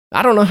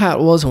I don't know how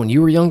it was when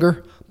you were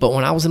younger, but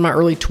when I was in my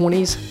early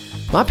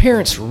 20s, my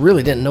parents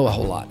really didn't know a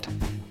whole lot.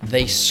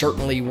 They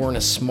certainly weren't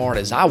as smart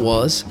as I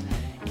was,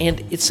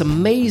 and it's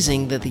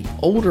amazing that the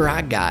older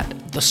I got,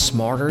 the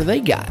smarter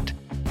they got.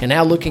 And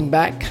now looking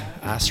back,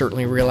 I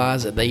certainly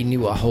realize that they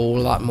knew a whole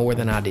lot more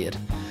than I did.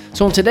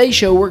 So on today's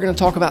show, we're going to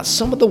talk about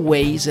some of the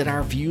ways that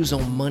our views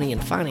on money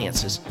and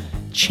finances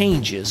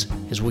changes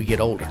as we get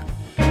older.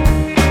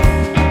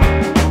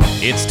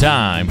 It's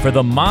time for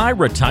the My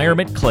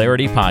Retirement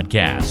Clarity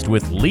Podcast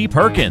with Lee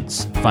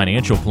Perkins,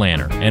 financial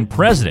planner and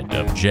president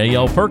of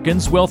J.L.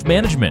 Perkins Wealth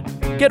Management.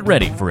 Get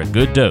ready for a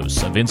good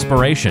dose of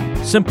inspiration,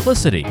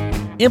 simplicity,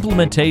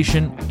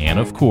 implementation, and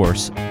of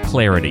course,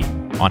 clarity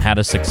on how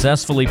to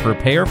successfully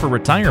prepare for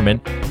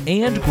retirement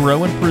and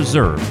grow and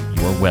preserve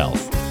your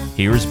wealth.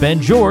 Here's Ben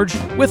George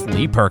with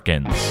Lee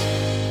Perkins.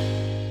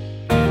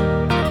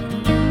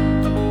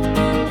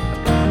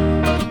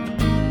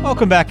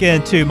 Welcome back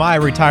into My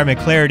Retirement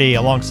Clarity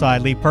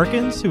alongside Lee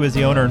Perkins, who is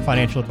the owner and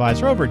financial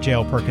advisor over at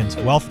J.L. Perkins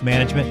Wealth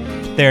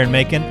Management there in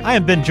Macon. I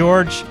am Ben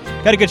George.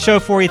 Got a good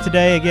show for you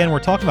today. Again, we're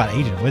talking about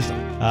age and wisdom.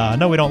 I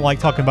know we don't like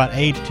talking about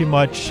age too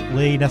much,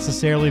 Lee,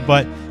 necessarily,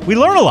 but we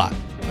learn a lot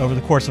over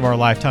the course of our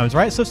lifetimes,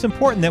 right? So it's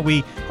important that we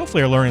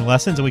hopefully are learning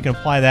lessons and we can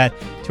apply that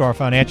to our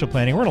financial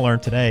planning. We're going to learn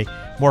today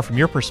more from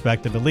your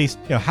perspective, at least,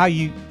 how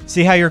you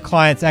see how your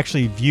clients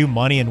actually view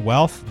money and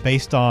wealth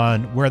based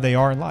on where they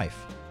are in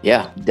life.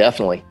 Yeah,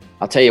 definitely.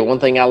 I'll tell you, one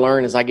thing I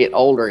learned as I get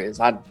older is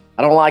I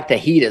don't like the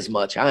heat as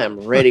much. I am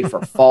ready for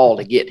fall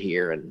to get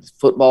here, and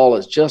football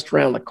is just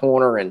around the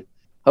corner, and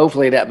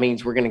hopefully that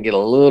means we're going to get a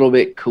little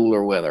bit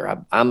cooler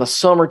weather. I'm a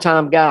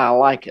summertime guy. I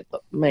like it,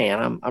 but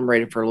man, I'm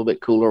ready for a little bit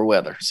cooler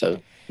weather.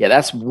 So yeah,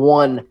 that's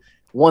one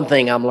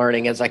thing I'm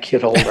learning as I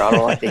get older. I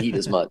don't like the heat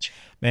as much.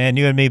 Man,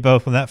 you and me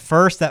both. When that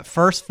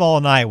first fall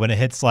night, when it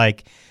hits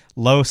like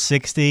low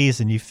 60s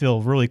and you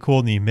feel really cool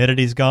and the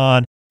humidity's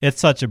gone, it's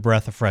such a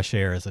breath of fresh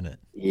air, isn't it?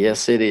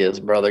 Yes, it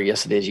is, brother.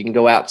 Yes, it is. You can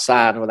go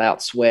outside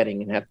without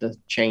sweating and have to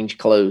change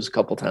clothes a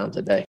couple times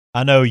a day.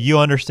 I know you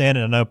understand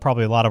it. I know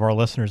probably a lot of our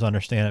listeners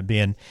understand it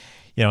being,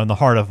 in the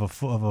heart of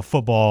a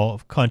football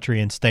country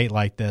and state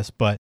like this.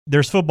 But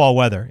there's football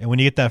weather. And when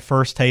you get that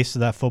first taste of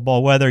that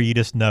football weather, you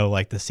just know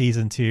like the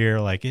season's here.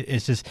 Like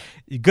it's just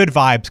good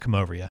vibes come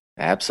over you.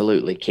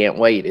 Absolutely. Can't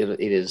wait.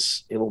 It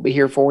will be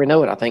here before we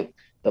know it. I think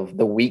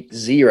the week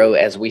 0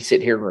 as we sit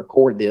here and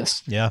record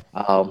this. Yeah.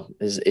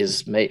 Is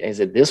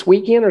it this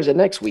weekend or is it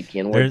next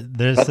weekend?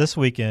 There's this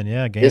weekend.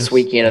 Yeah. This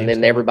weekend. And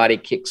then everybody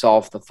kicks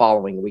off the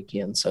following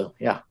weekend. So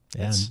yeah.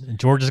 Yeah. And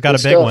Georgia's got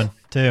a big one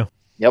too.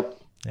 Yep.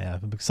 Yeah.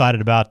 I'm excited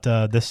about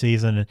this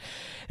season and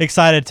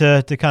excited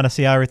to kind of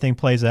see how everything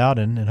plays out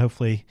and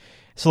hopefully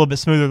it's a little bit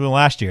smoother than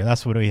last year.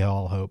 That's what we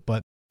all hope.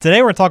 But today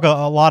we're going to talk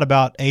a lot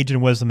about age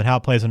and wisdom and how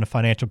it plays into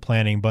financial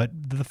planning. But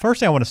the first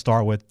thing I want to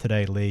start with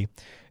today, Lee,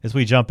 as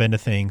we jump into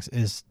things,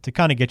 is to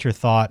kind of get your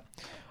thought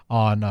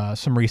on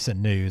some recent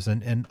news.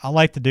 And I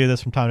like to do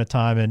this from time to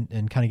time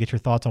and kind of get your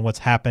thoughts on what's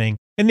happening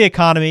in the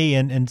economy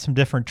and some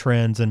different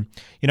trends. And,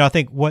 I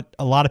think what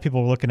a lot of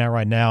people are looking at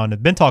right now and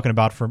have been talking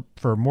about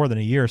for more than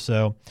a year or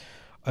so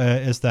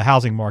is the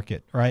housing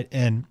market, right?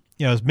 And,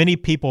 as many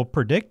people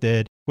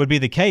predicted would be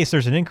the case,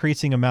 there's an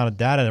increasing amount of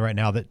data right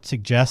now that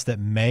suggests that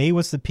May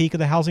was the peak of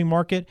the housing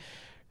market.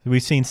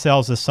 We've seen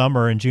sales this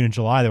summer in June and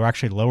July that were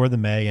actually lower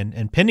than May,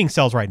 and pending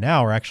sales right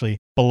now are actually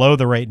below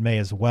the rate in May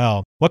as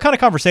well. What kind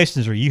of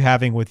conversations are you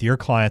having with your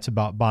clients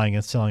about buying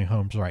and selling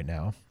homes right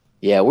now?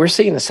 Yeah, we're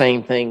seeing the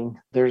same thing.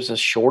 There's a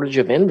shortage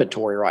of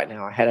inventory right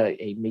now. I had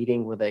a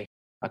meeting with a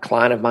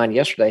client of mine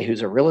yesterday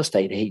who's a real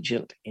estate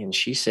agent, and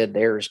she said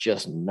there's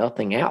just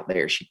nothing out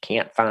there. She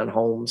can't find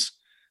homes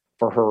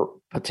for her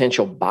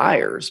potential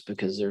buyers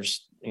because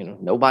there's,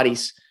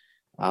 nobody's,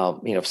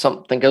 if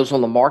something goes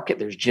on the market,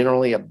 there's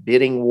generally a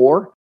bidding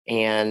war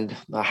and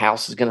the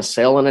house is going to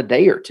sell in a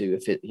day or two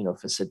if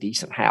it's a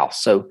decent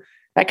house. So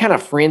that kind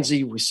of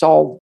frenzy we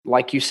saw,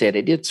 like you said,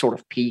 it did sort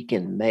of peak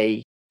in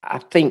May. I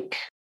think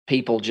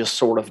people just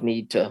sort of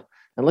need to,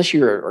 unless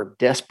you are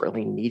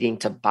desperately needing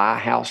to buy a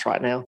house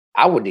right now,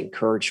 I would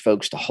encourage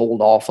folks to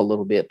hold off a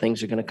little bit.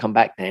 Things are going to come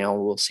back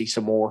down. We'll see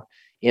some more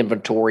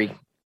inventory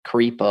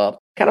creep up.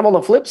 Kind of on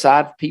the flip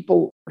side,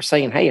 people are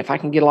saying, hey, if I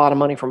can get a lot of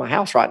money for my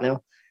house right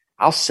now,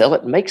 I'll sell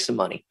it and make some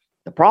money.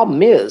 The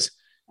problem is,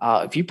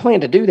 if you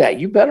plan to do that,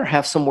 you better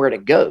have somewhere to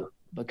go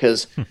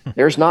because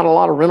there's not a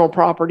lot of rental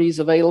properties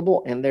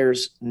available. And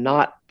there's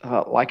not,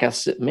 like I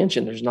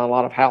mentioned, there's not a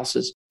lot of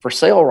houses for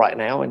sale right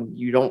now. And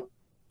you don't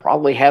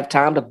probably have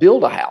time to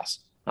build a house.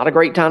 Not a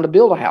great time to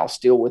build a house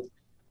still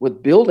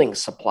with building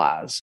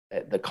supplies,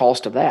 the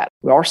cost of that.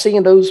 We are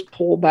seeing those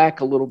pull back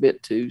a little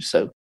bit too.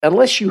 So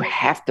unless you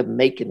have to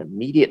make an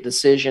immediate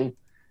decision,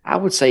 I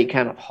would say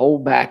kind of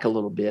hold back a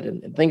little bit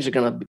and things are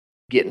going to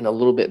get in a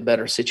little bit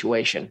better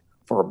situation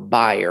for a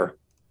buyer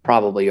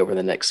probably over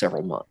the next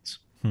several months.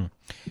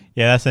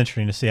 Yeah, that's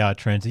interesting to see how it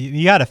trends.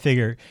 You got to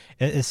figure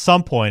at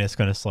some point it's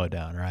going to slow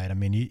down, right? I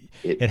mean,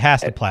 it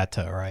has to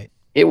plateau, right?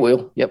 It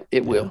will. Yep,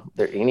 it will.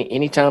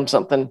 Anytime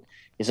something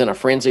is in a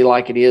frenzy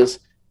like it is,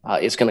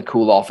 it's going to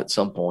cool off at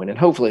some point, and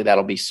hopefully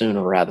that'll be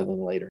sooner rather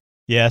than later.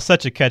 Yeah, it's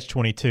such a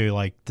catch-22,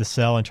 like to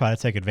sell and try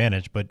to take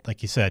advantage. But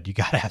like you said, you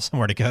got to have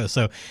somewhere to go.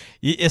 So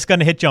it's going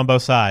to hit you on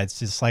both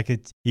sides. It's like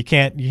you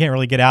can't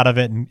really get out of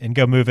it and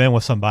go move in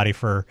with somebody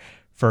for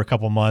a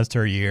couple months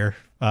to a year.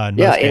 In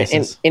most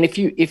cases. And if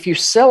you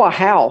sell a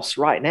house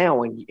right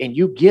now and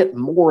you get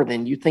more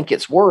than you think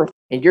it's worth,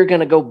 and you're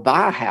going to go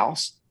buy a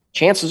house,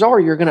 chances are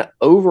you're going to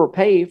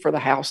overpay for the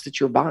house that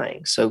you're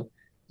buying. So,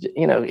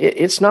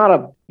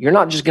 you're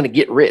not just going to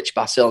get rich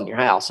by selling your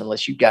house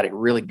unless you've got a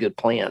really good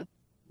plan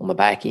on the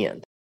back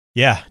end.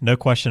 Yeah, no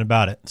question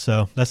about it.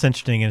 So that's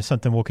interesting, and it's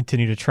something we'll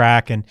continue to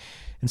track and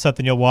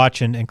something you'll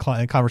watch and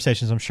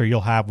conversations I'm sure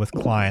you'll have with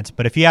clients.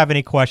 But if you have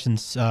any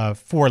questions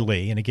for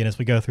Lee, and again, as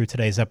we go through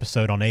today's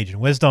episode on age and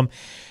wisdom,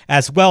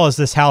 as well as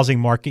this housing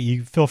market,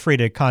 you feel free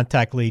to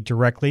contact Lee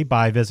directly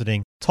by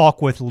visiting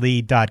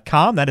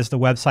talkwithlee.com. That is the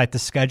website to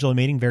schedule a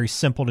meeting. Very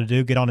simple to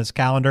do. Get on his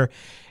calendar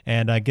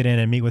and get in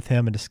and meet with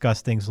him and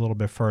discuss things a little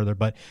bit further.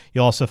 But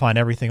you'll also find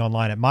everything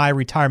online at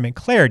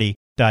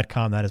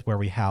myretirementclarity.com. That is where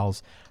we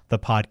house the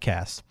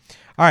podcast.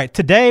 All right,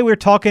 today we're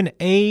talking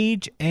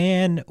age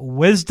and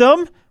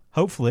wisdom.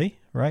 Hopefully,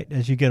 right,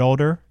 as you get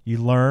older, you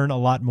learn a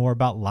lot more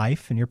about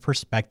life and your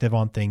perspective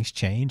on things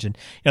change. And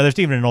there's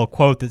even an old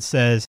quote that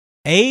says,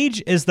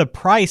 "Age is the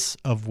price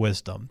of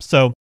wisdom."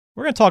 So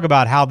we're going to talk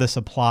about how this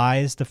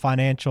applies to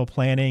financial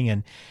planning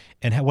and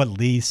what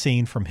Lee's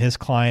seen from his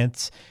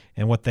clients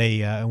and what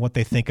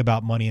they think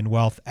about money and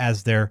wealth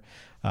as their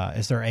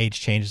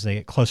age changes, they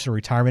get closer to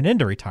retirement,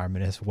 into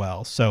retirement as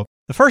well. So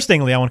the first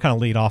thing, Lee, I want to kind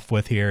of lead off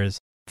with here is,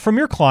 from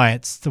your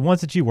clients, the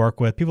ones that you work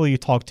with, people you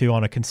talk to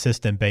on a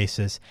consistent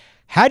basis,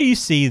 how do you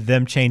see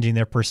them changing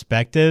their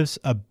perspectives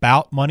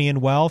about money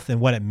and wealth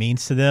and what it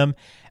means to them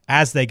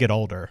as they get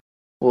older?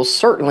 Well,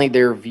 certainly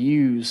their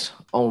views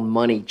on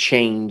money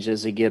change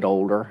as they get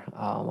older.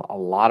 A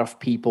lot of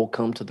people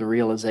come to the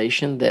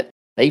realization that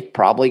they've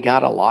probably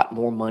got a lot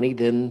more money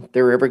than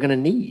they're ever going to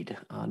need.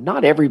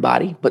 Not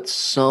everybody, but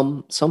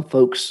some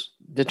folks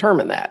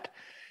determine that.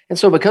 And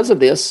so because of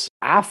this,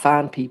 I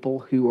find people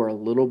who are a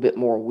little bit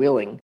more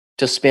willing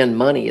to spend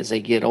money as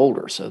they get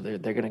older. So they're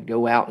going to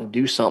go out and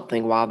do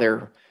something while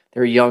they're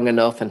young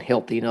enough and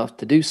healthy enough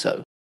to do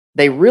so.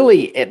 They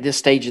really, at this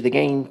stage of the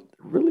game,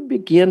 really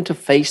begin to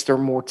face their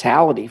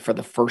mortality for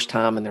the first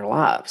time in their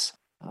lives.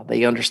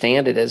 They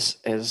understand it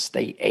as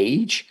they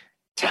age,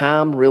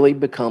 time really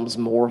becomes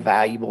more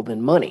valuable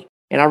than money.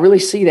 And I really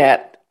see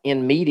that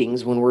in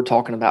meetings when we're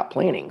talking about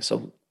planning.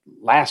 So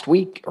last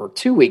week or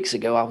 2 weeks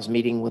ago, I was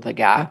meeting with a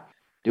guy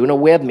doing a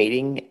web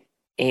meeting,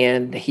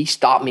 and he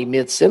stopped me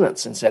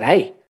mid-sentence and said,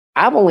 "Hey,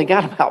 I've only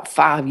got about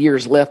 5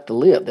 years left to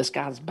live." This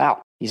guy's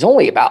he's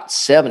only about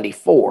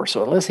 74.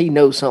 So unless he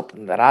knows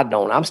something that I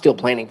don't, I'm still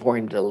planning for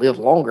him to live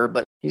longer.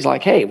 But he's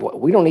like, "Hey,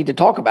 we don't need to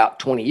talk about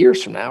 20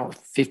 years from now or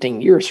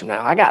 15 years from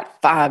now. I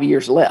got 5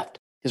 years left."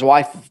 His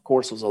wife, of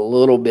course, was a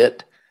little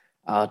bit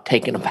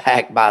taken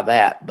aback by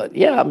that. But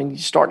yeah, I mean, you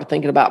start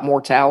thinking about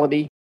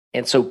mortality.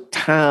 And so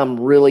time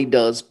really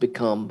does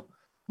become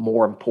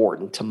more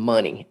important to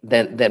money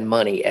than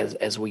money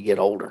as we get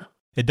older.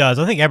 It does.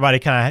 I think everybody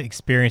kind of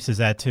experiences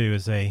that too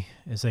as they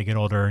get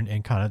older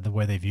and kind of the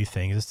way they view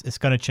things. It's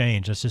going to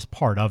change. That's just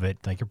part of it.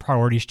 Like your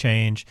priorities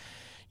change,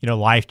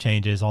 life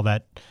changes, all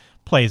that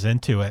plays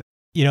into it.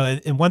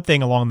 And one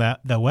thing along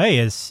that way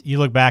is you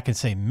look back and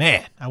say,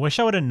 "Man, I wish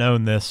I would have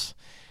known this,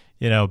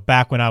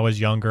 back when I was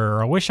younger,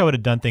 or I wish I would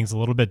have done things a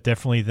little bit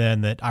differently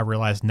then that I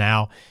realize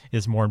now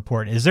is more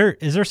important." Is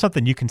there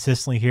something you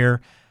consistently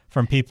hear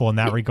from people in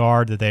that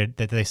regard that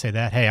they say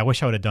that, "Hey, I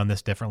wish I would have done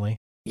this differently"?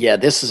 Yeah,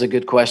 this is a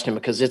good question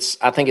because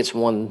I think it's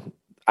one,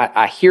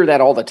 I hear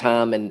that all the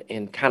time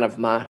and kind of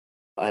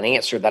an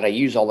answer that I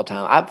use all the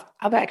time.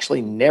 I've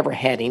actually never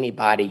had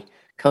anybody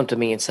come to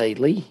me and say,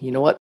 "Lee, you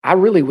know what? I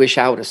really wish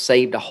I would have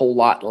saved a whole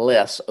lot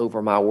less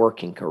over my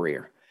working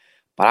career."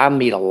 But I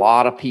meet a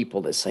lot of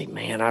people that say,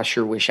 "Man, I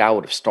sure wish I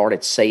would have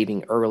started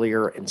saving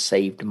earlier and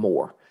saved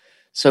more."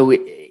 So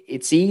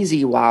it's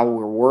easy while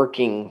we're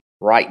working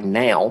right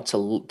now to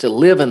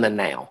live in the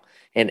now.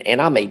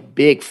 And I'm a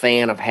big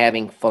fan of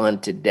having fun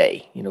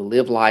today.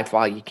 Live life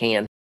while you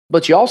can.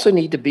 But you also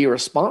need to be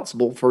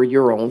responsible for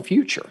your own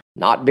future.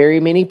 Not very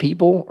many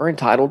people are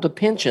entitled to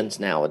pensions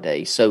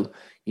nowadays. So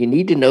you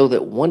need to know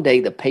that one day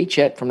the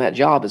paycheck from that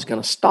job is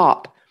going to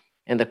stop.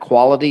 And the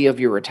quality of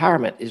your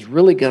retirement is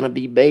really going to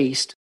be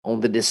based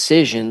on the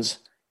decisions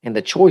and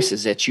the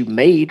choices that you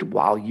made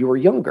while you were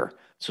younger.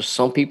 So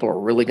some people are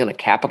really going to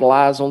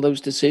capitalize on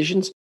those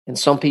decisions, and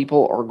some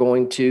people are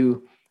going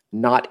to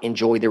not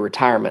enjoy their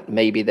retirement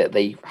maybe that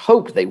they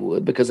hoped they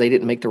would because they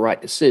didn't make the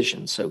right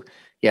decision. So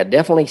yeah,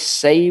 definitely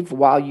save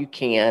while you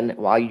can,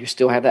 while you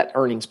still have that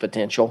earnings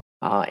potential,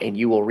 and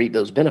you will reap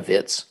those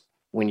benefits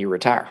when you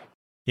retire.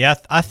 Yeah,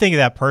 I think of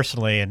that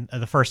personally, and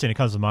the first thing that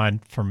comes to mind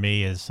for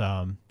me is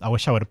I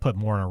wish I would have put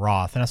more in a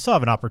Roth, and I still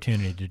have an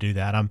opportunity to do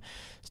that. I'm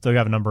still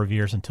have a number of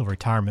years until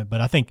retirement, but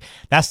I think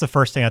that's the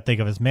first thing I think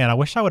of is, man, I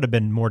wish I would have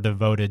been more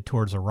devoted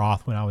towards a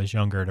Roth when I was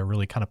younger to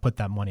really kind of put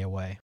that money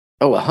away.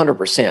 Oh,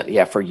 100%.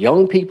 Yeah, for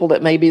young people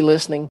that may be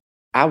listening,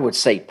 I would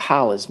say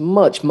pile as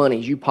much money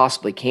as you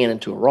possibly can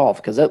into a Roth,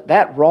 because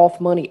that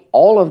Roth money,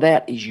 all of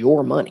that is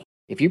your money.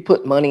 If you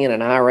put money in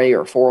an IRA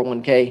or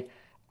 401k,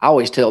 I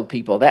always tell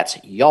people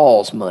that's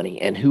y'all's money.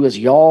 And who is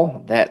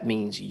y'all? That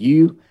means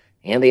you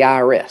and the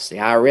IRS. The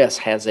IRS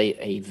has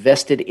a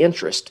vested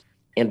interest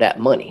in that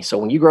money. So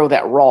when you grow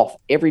that Roth,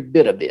 every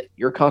bit of it,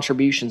 your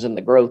contributions and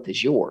the growth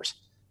is yours.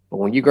 But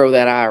when you grow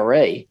that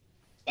IRA,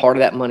 part of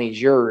that money is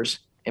yours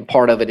and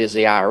part of it is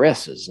the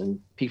IRS's.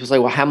 And people say,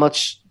 well, how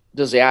much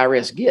does the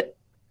IRS get?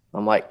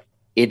 I'm like,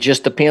 it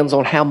just depends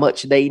on how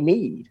much they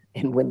need.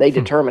 And when they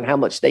determine how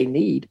much they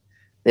need,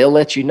 they'll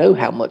let you know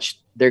how much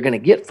they're going to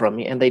get from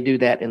you. And they do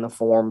that in the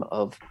form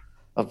of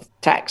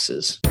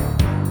taxes.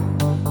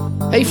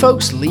 Hey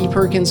folks, Lee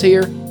Perkins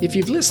here. If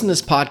you've listened to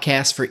this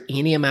podcast for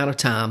any amount of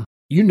time,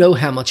 you know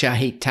how much I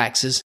hate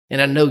taxes,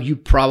 and I know you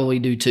probably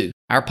do too.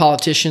 Our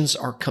politicians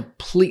are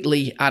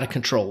completely out of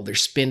control. Their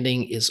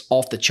spending is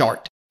off the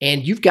chart,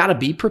 and you've got to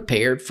be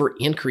prepared for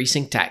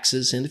increasing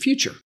taxes in the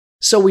future.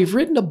 So we've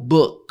written a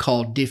book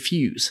called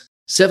Diffuse,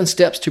 7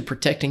 Steps to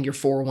Protecting Your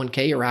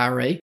 401k or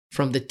IRA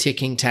from the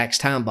Ticking Tax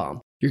Time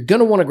Bomb. You're going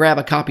to want to grab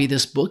a copy of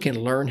this book and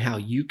learn how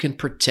you can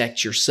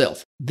protect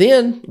yourself.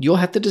 Then you'll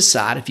have to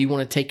decide if you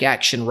want to take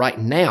action right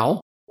now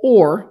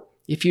or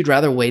if you'd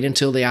rather wait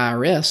until the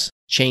IRS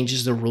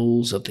changes the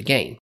rules of the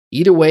game.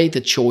 Either way,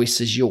 the choice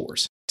is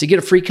yours. To get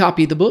a free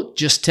copy of the book,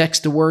 just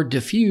text the word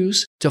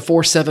diffuse to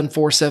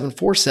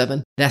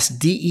 474747. That's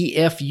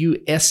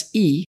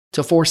DEFUSE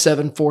to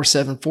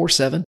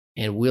 474747,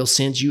 and we'll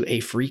send you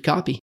a free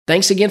copy.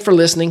 Thanks again for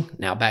listening.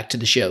 Now back to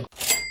the show.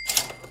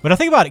 When I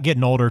think about it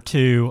getting older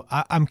too,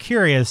 I'm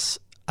curious.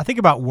 I think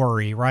about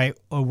worry, right?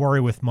 A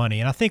worry with money.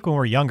 And I think when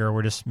we're younger,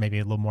 we're just maybe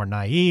a little more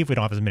naive. We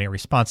don't have as many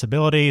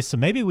responsibilities. So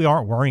maybe we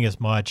aren't worrying as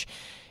much.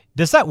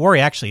 Does that worry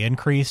actually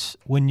increase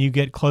when you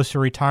get close to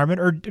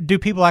retirement, or do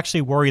people actually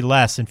worry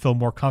less and feel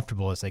more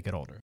comfortable as they get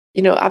older?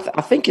 You know,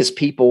 I think as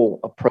people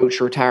approach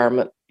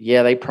retirement,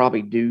 yeah, they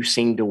probably do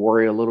seem to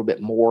worry a little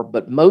bit more.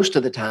 But most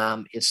of the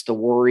time, it's the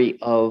worry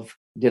of,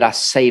 did I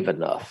save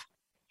enough?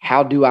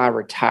 How do I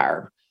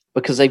retire?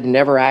 Because they've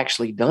never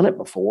actually done it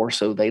before,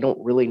 so they don't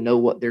really know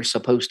what they're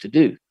supposed to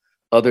do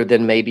other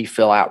than maybe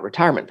fill out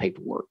retirement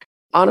paperwork.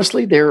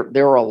 Honestly, there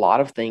are a lot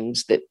of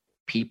things that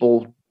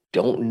people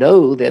don't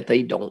know that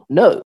they don't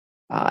know.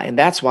 And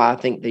that's why I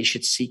think they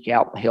should seek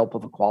out the help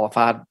of a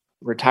qualified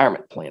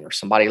retirement planner,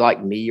 somebody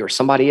like me or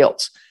somebody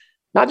else,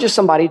 not just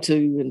somebody to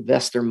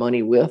invest their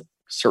money with.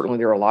 Certainly,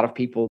 there are a lot of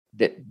people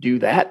that do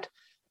that,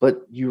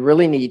 but you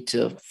really need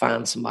to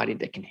find somebody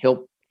that can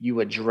help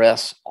you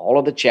address all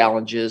of the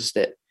challenges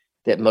that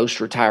most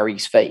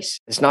retirees face.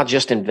 It's not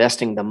just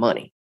investing the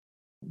money,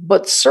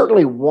 but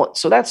certainly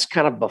so that's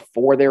kind of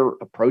before they're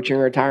approaching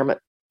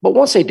retirement. But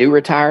once they do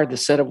retire, the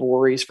set of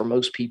worries for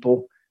most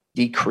people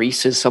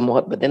decreases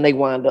somewhat, but then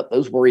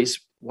those worries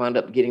wind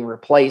up getting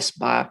replaced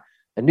by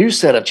a new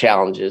set of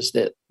challenges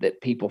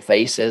that people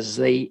face as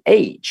they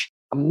age.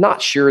 I'm not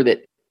sure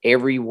that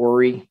every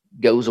worry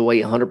goes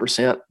away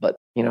 100%, but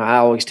I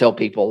always tell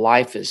people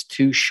life is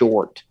too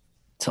short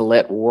to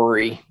let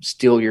worry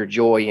steal your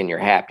joy and your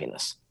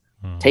happiness.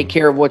 Mm-hmm. Take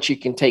care of what you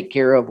can take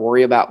care of,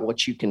 worry about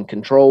what you can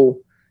control,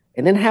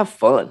 and then have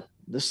fun.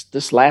 This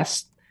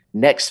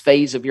next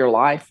phase of your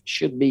life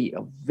should be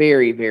a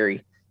very,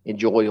 very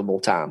enjoyable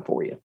time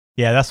for you.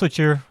 Yeah, that's what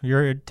your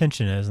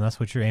intention is, and that's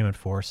what you're aiming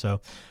for. So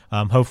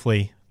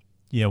hopefully,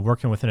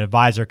 working with an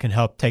advisor can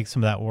help take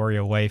some of that worry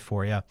away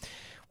for you.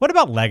 What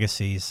about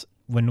legacies?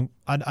 When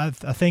I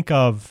think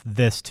of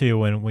this too,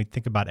 when we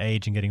think about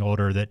age and getting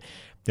older, that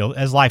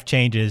as life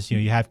changes,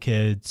 you have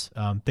kids,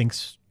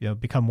 things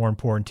become more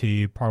important to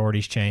you,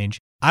 priorities change.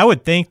 I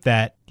would think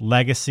that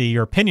legacy,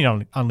 your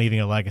opinion on leaving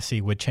a legacy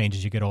would change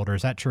as you get older.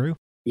 Is that true?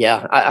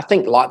 Yeah, I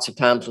think lots of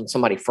times when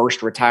somebody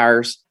first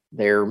retires,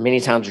 many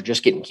times are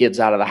just getting kids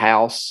out of the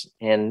house.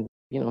 And,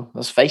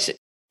 let's face it,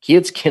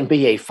 kids can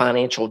be a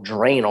financial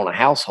drain on a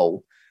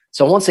household.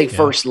 So once they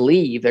first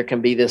leave, there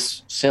can be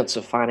this sense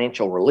of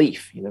financial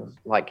relief,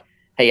 like,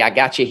 hey, I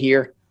got you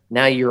here.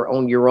 Now you're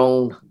on your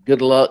own.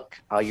 Good luck.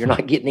 You're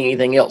not getting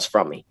anything else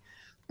from me.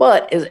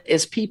 But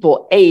as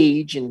people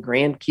age and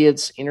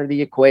grandkids enter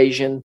the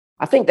equation,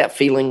 I think that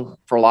feeling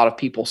for a lot of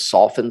people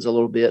softens a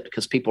little bit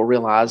because people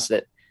realize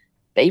that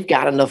they've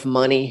got enough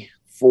money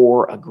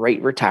for a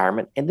great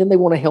retirement, and then they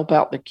want to help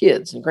out their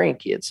kids and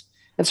grandkids.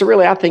 And so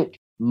really, I think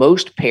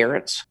most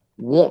parents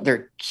want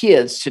their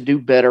kids to do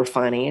better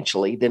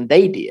financially than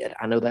they did.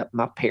 I know that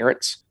my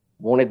parents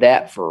wanted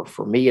that for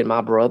me and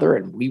my brother,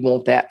 and we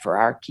want that for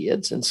our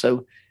kids. And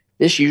so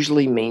this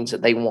usually means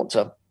that they want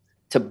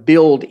to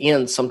build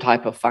in some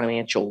type of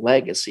financial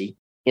legacy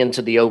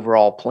into the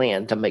overall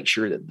plan to make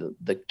sure that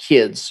the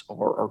kids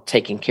are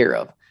taken care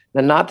of.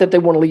 Now, not that they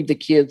want to leave the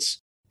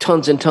kids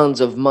tons and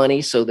tons of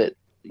money so that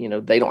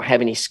they don't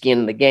have any skin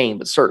in the game,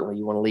 but certainly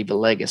you want to leave a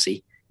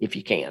legacy if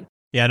you can.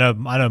 Yeah,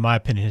 I know my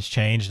opinion has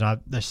changed.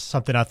 And there's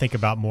something I think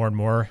about more and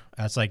more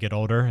as I get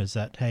older is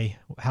that, hey,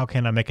 how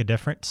can I make a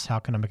difference? How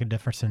can I make a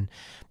difference in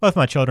both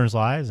my children's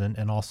lives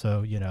and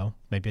also,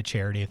 maybe a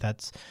charity if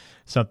that's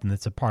something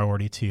that's a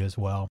priority to you as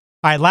well.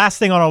 All right, last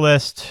thing on our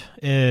list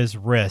is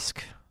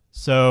risk.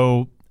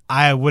 So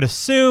I would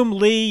assume,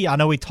 Lee, I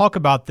know we talk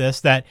about this,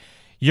 that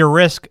your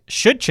risk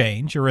should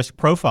change, your risk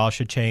profile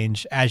should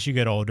change as you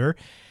get older.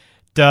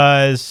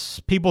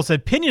 Does people's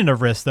opinion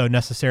of risk, though,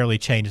 necessarily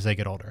change as they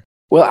get older?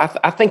 Well,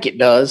 I think it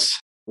does.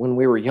 When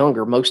we were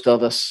younger, most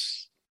of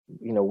us,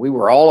 we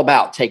were all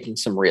about taking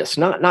some risks,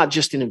 not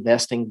just in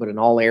investing, but in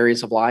all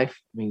areas of life.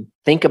 I mean,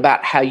 think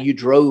about how you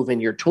drove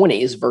in your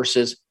 20s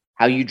versus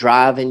how you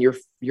drive in your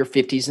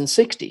 50s and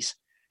 60s.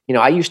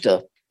 I used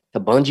to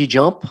bungee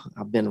jump.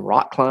 I've been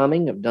rock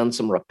climbing. I've done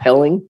some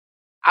rappelling.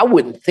 I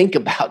wouldn't think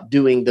about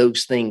doing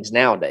those things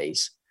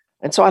nowadays.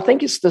 And so I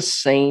think it's the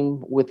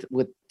same with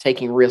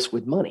taking risks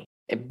with money.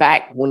 And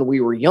back when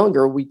we were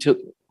younger, we took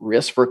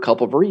risks for a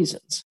couple of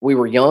reasons. We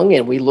were young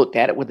and we looked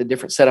at it with a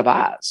different set of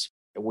eyes.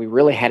 We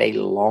really had a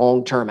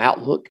long-term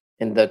outlook,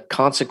 and the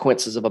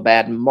consequences of a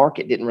bad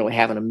market didn't really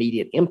have an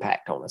immediate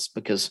impact on us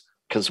because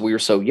we were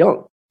so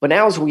young. But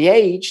now as we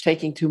age,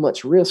 taking too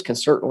much risk can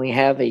certainly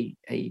have a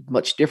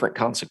much different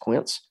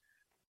consequence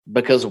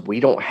because we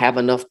don't have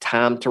enough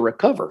time to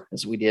recover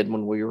as we did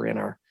when we were in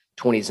our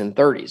 20s and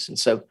 30s. And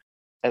so,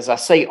 as I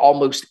say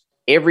almost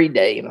every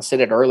day, and I said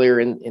it earlier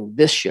in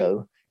this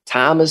show,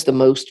 time is the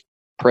most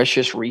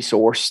precious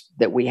resource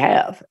that we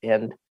have.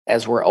 And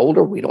as we're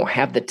older, we don't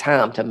have the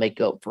time to make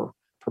up for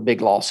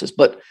big losses.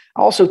 But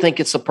I also think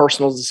it's a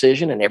personal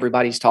decision, and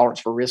everybody's tolerance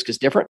for risk is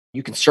different.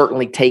 You can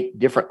certainly take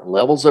different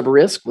levels of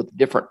risk with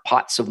different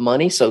pots of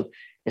money. So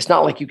it's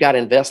not like you got to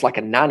invest like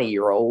a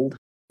 90-year-old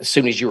as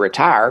soon as you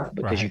retire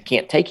because you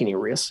can't take any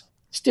risks.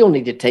 Still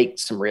need to take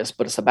some risks,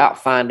 but it's about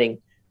finding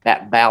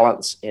that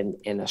balance and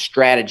a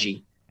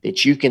strategy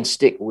that you can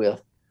stick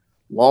with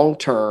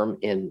long-term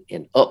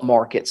in up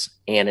markets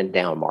and in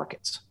down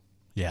markets.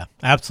 Yeah,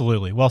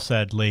 absolutely. Well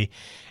said, Lee.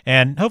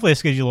 And hopefully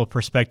this gives you a little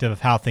perspective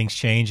of how things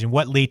change and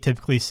what Lee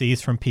typically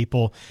sees from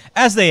people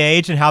as they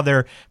age and how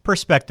their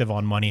perspective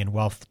on money and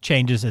wealth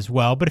changes as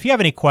well. But if you have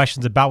any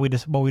questions about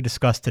what we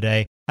discussed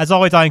today, as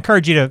always, I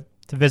encourage you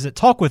to visit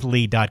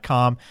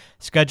talkwithlee.com,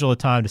 schedule a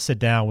time to sit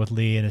down with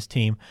Lee and his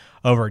team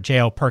over at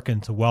J.L.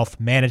 Perkins Wealth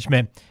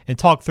Management and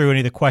talk through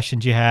any of the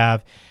questions you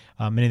have,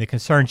 any of the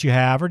concerns you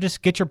have, or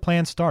just get your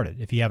plan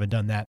started if you haven't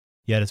done that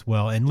yet as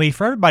well. And Lee,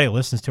 for everybody who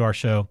listens to our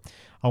show,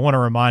 I want to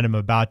remind them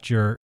about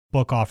your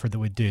book offer that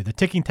we do, the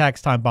Ticking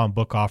Tax Time Bomb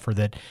book offer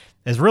that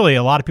is really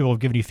a lot of people have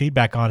given you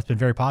feedback on. It's been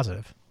very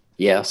positive.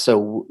 Yeah,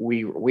 so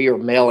we are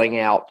mailing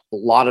out a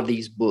lot of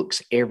these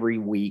books every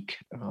week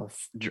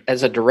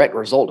as a direct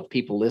result of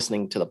people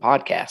listening to the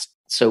podcast.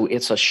 So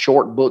it's a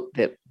short book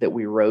that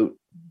we wrote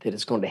that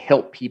is going to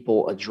help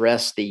people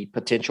address the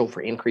potential for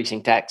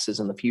increasing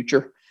taxes in the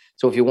future.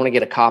 So if you want to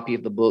get a copy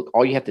of the book,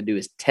 all you have to do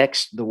is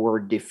text the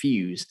word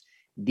diffuse,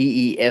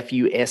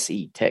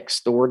 DEFUSE,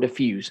 text the word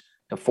diffuse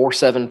to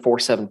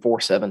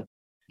 474747.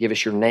 Give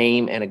us your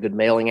name and a good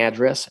mailing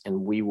address,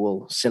 and we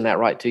will send that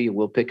right to you.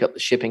 We'll pick up the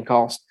shipping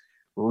cost.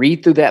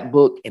 Read through that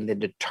book and then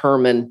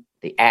determine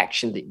the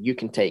action that you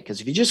can take.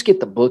 Because if you just get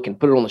the book and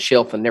put it on the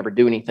shelf and never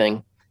do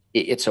anything,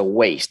 it's a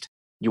waste.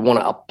 You want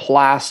to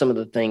apply some of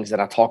the things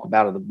that I talk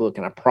about in the book,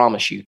 and I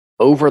promise you,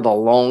 over the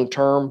long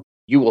term,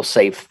 you will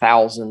save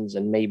thousands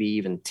and maybe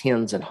even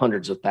tens and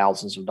hundreds of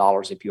thousands of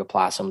dollars if you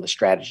apply some of the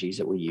strategies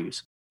that we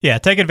use. Yeah,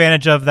 take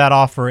advantage of that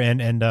offer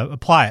and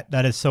apply it.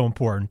 That is so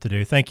important to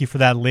do. Thank you for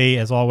that, Lee.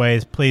 As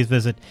always, please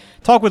visit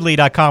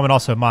talkwithlee.com and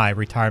also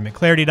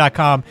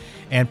myretirementclarity.com.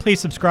 And please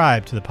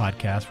subscribe to the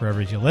podcast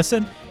wherever you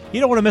listen. You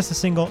don't want to miss a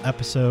single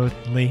episode.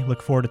 Lee,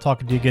 look forward to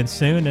talking to you again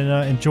soon,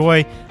 and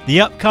enjoy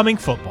the upcoming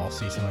football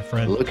season, my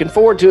friend. Looking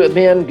forward to it,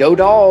 Ben. Go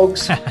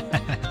Dogs.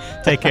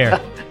 Take care.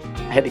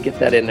 I had to get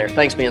that in there.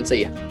 Thanks, Ben.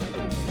 See ya.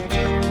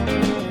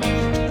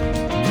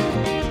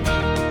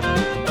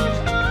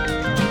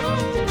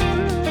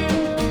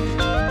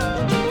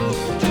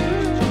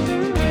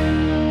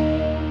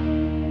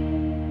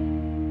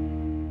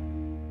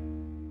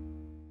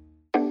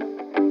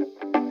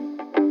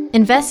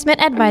 Investment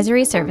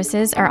advisory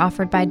services are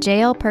offered by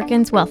J.L.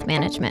 Perkins Wealth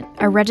Management,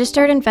 a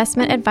registered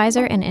investment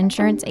advisor and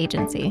insurance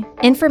agency.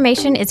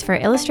 Information is for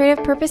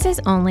illustrative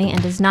purposes only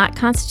and does not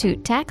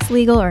constitute tax,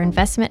 legal, or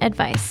investment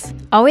advice.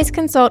 Always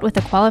consult with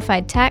a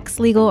qualified tax,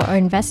 legal, or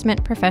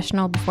investment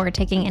professional before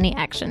taking any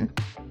action.